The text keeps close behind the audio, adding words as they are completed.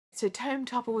So Tome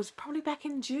Topple was probably back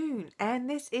in June, and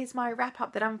this is my wrap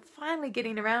up that I'm finally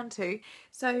getting around to.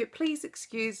 So please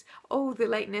excuse all the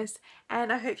lateness,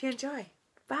 and I hope you enjoy.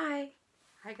 Bye!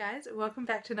 Hi guys, welcome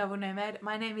back to Novel Nomad.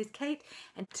 My name is Kate,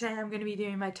 and today I'm going to be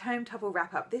doing my Tome Topple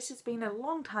wrap up. This has been a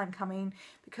long time coming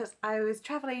because I was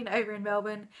travelling over in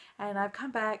Melbourne and I've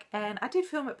come back, and I did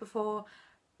film it before,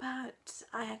 but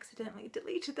I accidentally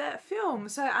deleted that film,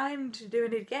 so I'm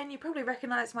doing it again. You probably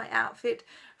recognise my outfit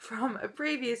from a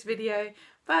previous video,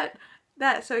 but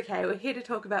that's okay. We're here to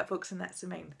talk about books, and that's the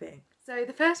main thing. So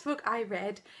the first book I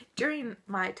read during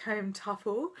my Tome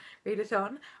Topple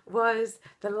readathon was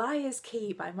The Liar's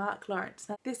Key by Mark Lawrence.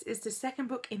 Now, this is the second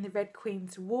book in the Red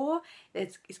Queen's War.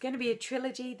 It's going to be a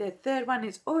trilogy. The third one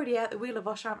is already out, The Wheel of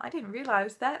Osham. I didn't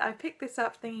realise that. I picked this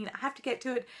up thinking I have to get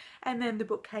to it, and then the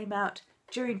book came out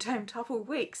during Tome Topple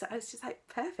week, so I was just like,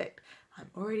 perfect. I'm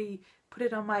already put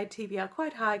it on my TBR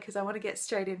quite high because I want to get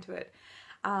straight into it.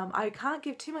 I can't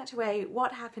give too much away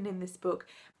what happened in this book,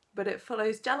 but it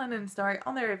follows Jalen and Snorri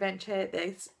on their adventure.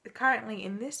 They're currently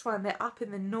in this one, they're up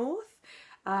in the north,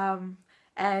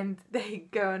 and they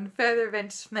go on further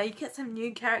adventures from there. You get some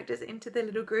new characters into the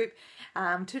little group.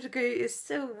 Tutagu is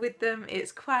still with them.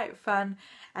 It's quite fun,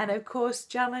 and of course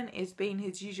Jalen is being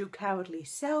his usual cowardly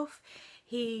self.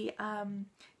 He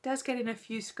does get in a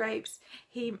few scrapes,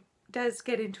 he does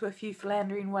get into a few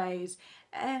philandering ways,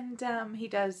 and he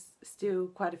does steal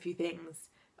quite a few things,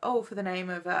 all for the name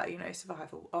of, you know,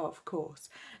 survival, of course.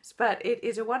 But it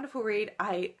is a wonderful read.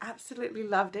 I absolutely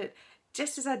loved it,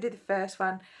 just as I did the first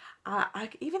one. I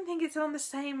even think it's on the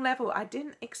same level. I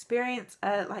didn't experience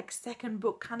a like second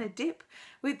book kind of dip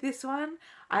with this one.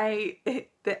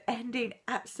 The ending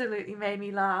absolutely made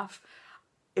me laugh.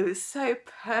 It was so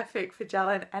perfect for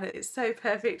Jalen, and it's so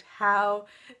perfect how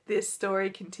this story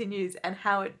continues and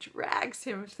how it drags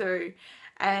him through.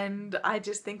 And I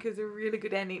just think it was a really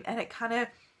good ending, and it kind of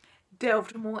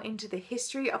delved more into the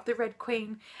history of the Red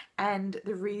Queen and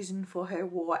the reason for her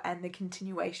war and the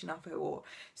continuation of her war.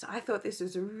 So I thought this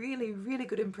was a really, really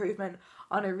good improvement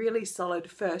on a really solid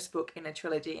first book in a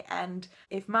trilogy. And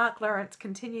if Mark Lawrence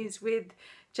continues with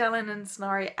Jalen and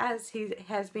Snorri as he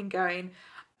has been going,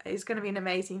 it's going to be an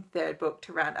amazing third book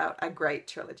to round out a great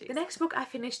trilogy. The next book I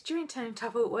finished during Tome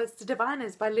Topple was The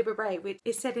Diviners by Libba Bray, which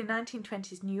is set in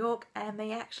 1920s New York, and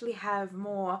they actually have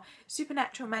more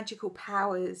supernatural magical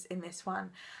powers in this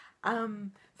one.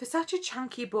 For such a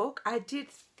chunky book, I did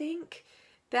think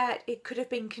that it could have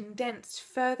been condensed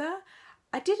further.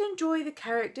 I did enjoy the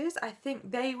characters. I think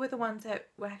they were the ones that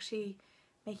were actually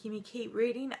making me keep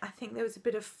reading. I think there was a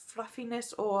bit of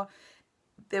fluffiness, or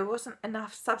there wasn't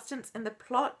enough substance in the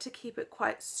plot to keep it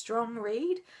quite strong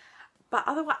read, but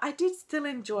otherwise I did still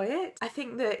enjoy it. I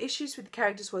think the issues with the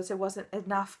characters was there wasn't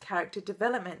enough character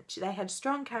development. They had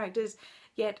strong characters,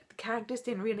 yet the characters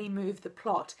didn't really move the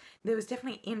plot. There was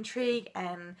definitely intrigue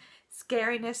and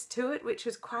scariness to it, which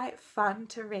was quite fun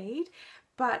to read,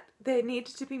 but there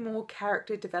needed to be more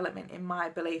character development in my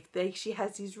belief. She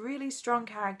has these really strong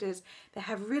characters, they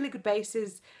have really good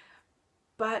bases,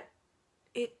 but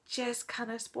it just kind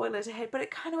of spoilers ahead. But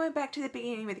it kind of went back to the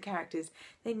beginning with the characters.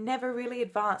 They never really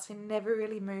advanced, they never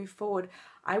really moved forward.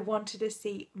 I wanted to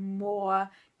see more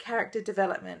character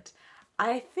development.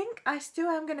 I think I still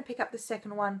am going to pick up the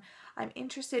second one. I'm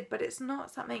interested, but it's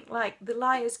not something like The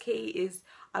Liar's Key is.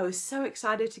 I was so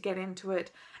excited to get into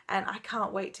it, and I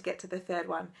can't wait to get to the third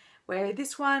one. Where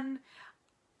this one,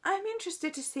 I'm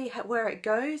interested to see where it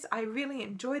goes. I really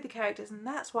enjoy the characters, and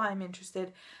that's why I'm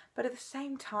interested. But at the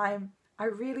same time, I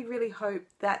really, really hope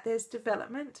that there's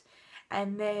development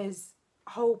and there's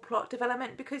whole plot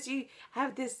development, because you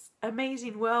have this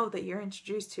amazing world that you're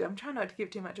introduced to. I'm trying not to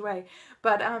give too much away,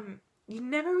 but you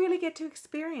never really get to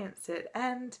experience it,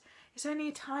 and it's only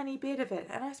a tiny bit of it.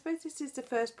 And I suppose this is the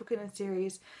first book in a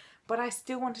series, but I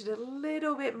still wanted a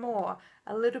little bit more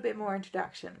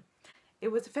introduction.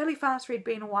 It was a fairly fast read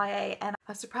being a YA, and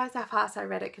I was surprised how fast I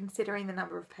read it considering the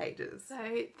number of pages.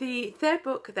 So the third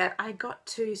book that I got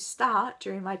to start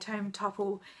during my Tome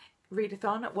Topple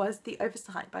readathon was The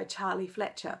Oversight by Charlie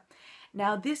Fletcher.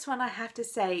 Now this one, I have to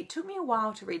say, took me a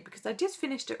while to read because I just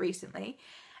finished it recently,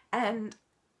 and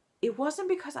it wasn't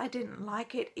because I didn't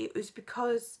like it, it was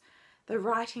because the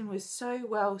writing was so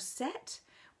well set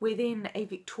within a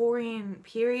Victorian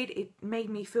period. It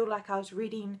made me feel like I was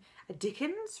reading a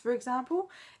Dickens, for example.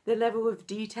 The level of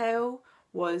detail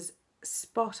was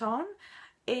spot on.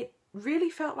 It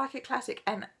really felt like a classic,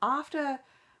 and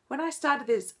when I started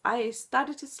this, I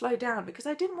started to slow down because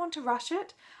I didn't want to rush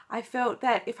it. I felt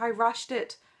that if I rushed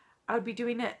it, I would be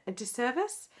doing it a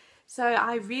disservice. So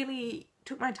I really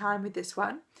took my time with this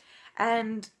one,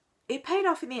 and it paid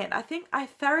off in the end. I think I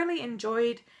thoroughly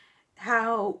enjoyed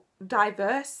how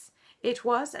diverse it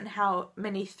was and how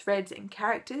many threads and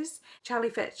characters Charlie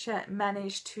Fletcher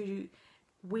managed to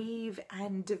weave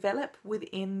and develop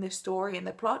within the story and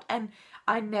the plot. And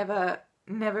I never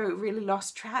really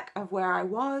lost track of where I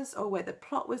was or where the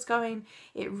plot was going.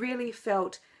 It really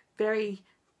felt very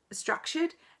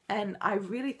structured, and I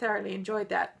really thoroughly enjoyed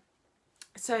that.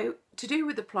 So to do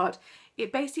with the plot,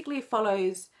 it basically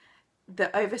follows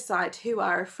the Oversight, who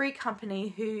are a free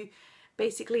company who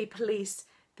basically police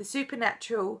the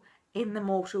supernatural in the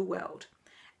mortal world.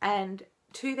 And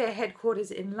to their headquarters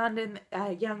in London,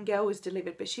 a young girl was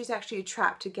delivered, but she's actually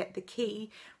trapped to get the key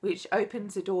which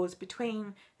opens the doors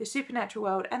between the supernatural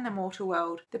world and the mortal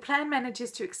world. The plan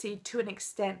manages to succeed to an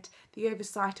extent. The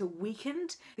Oversight are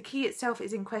weakened. The key itself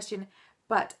is in question,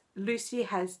 but Lucy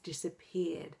has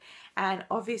disappeared. And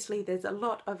obviously there's a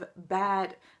lot of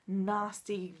bad,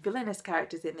 nasty, villainous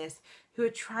characters in this who are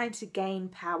trying to gain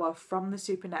power from the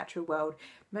supernatural world.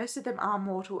 Most of them are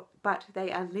mortal, but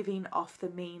they are living off the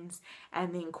means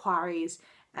and the inquiries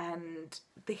and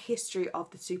the history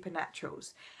of the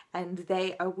supernaturals. And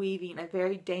they are weaving a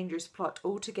very dangerous plot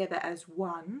all together as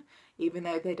one, even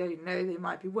though they don't know they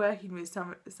might be working with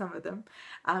some of them.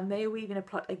 They are weaving a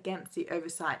plot against the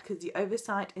Oversight, because the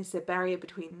Oversight is the barrier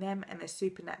between them and the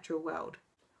supernatural world.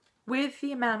 With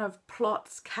the amount of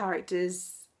plots,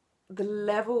 characters, the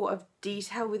level of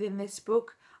detail within this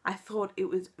book, I thought it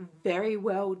was very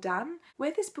well done.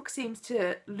 Where this book seems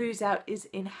to lose out is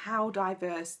in how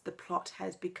diverse the plot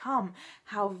has become,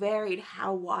 how varied,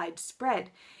 how widespread.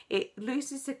 It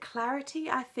loses the clarity,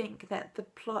 I think, that the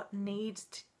plot needs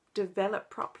to develop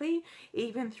properly,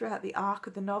 even throughout the arc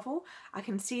of the novel. I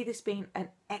can see this being an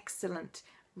excellent,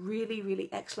 really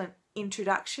excellent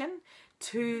introduction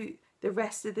to the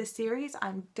rest of the series.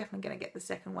 I'm definitely going to get the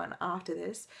second one after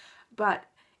this, but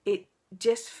it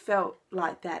just felt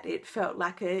like that. It felt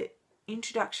like a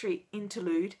introductory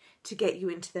interlude to get you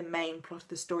into the main plot of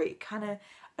the story. It kind of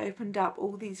opened up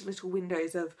all these little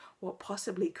windows of what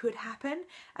possibly could happen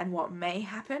and what may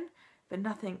happen, but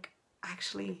nothing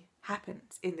actually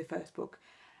happens in the first book.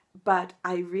 But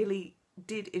I really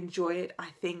did enjoy it. I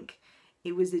think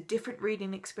it was a different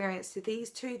reading experience to these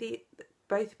two,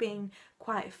 both being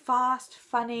quite fast,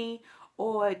 funny,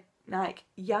 or like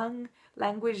young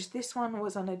language. This one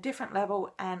was on a different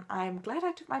level, and I'm glad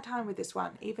I took my time with this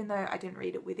one. Even though I didn't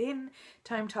read it within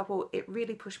Tome Topple, it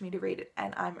really pushed me to read it,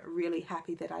 and I'm really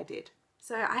happy that I did.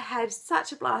 So I had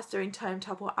such a blast doing Tome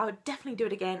Topple. I would definitely do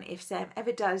it again if Sam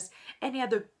ever does any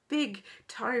other big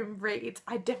tome reads.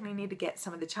 I definitely need to get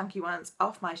some of the chunky ones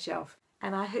off my shelf.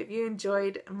 And I hope you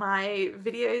enjoyed my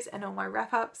videos and all my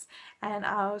wrap-ups, and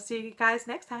I'll see you guys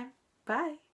next time. Bye!